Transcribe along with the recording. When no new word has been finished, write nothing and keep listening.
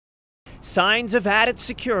Signs of added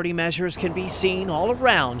security measures can be seen all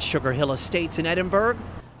around Sugar Hill Estates in Edinburg,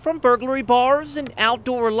 from burglary bars and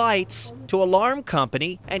outdoor lights to alarm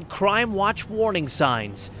company and crime watch warning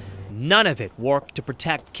signs. None of it worked to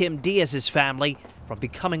protect Kim Diaz's family from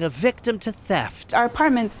becoming a victim to theft. Our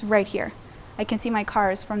apartment's right here. I can see my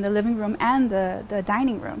cars from the living room and the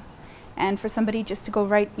dining room. And for somebody just to go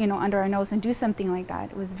right, under our nose and do something like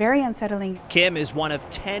that, it was very unsettling. Kim is one of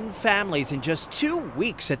 10 families in just 2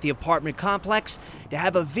 weeks at the apartment complex to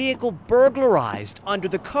have a vehicle burglarized under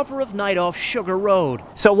the cover of night off Sugar Road.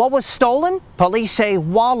 So what was stolen? Police say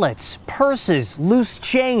wallets, purses, loose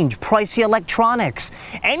change, pricey electronics,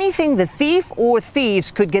 anything the thief or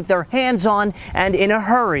thieves could get their hands on and in a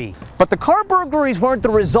hurry. But the car burglaries weren't the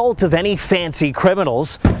result of any fancy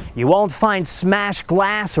criminals. You won't find smashed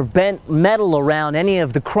glass or bent metal around any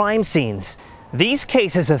of the crime scenes. These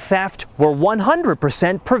cases of theft were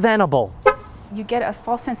 100% preventable. You get a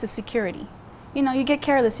false sense of security. You get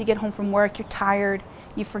careless, you get home from work, you're tired,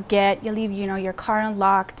 you forget, you leave, your car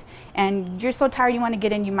unlocked, and you're so tired you want to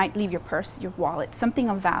get in, you might leave your purse, your wallet, something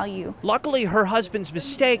of value. Luckily, her husband's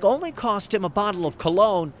mistake only cost him a bottle of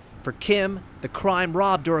cologne. For Kim, the crime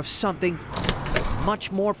robbed her of something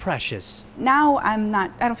much more precious. Now I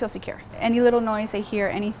don't feel secure. Any little noise I hear,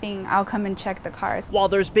 anything, I'll come and check the cars. While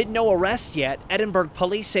there's been no arrest yet, Edinburg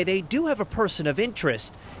police say they do have a person of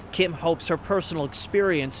interest. Kim hopes her personal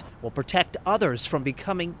experience will protect others from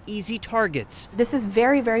becoming easy targets. This is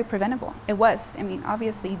very, very preventable. It was.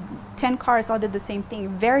 Obviously, 10 cars all did the same thing.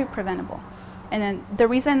 Very preventable. And then the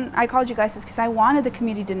reason I called you guys is because I wanted the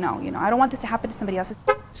community to know. I don't want this to happen to somebody else.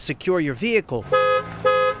 Secure your vehicle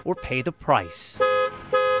or pay the price.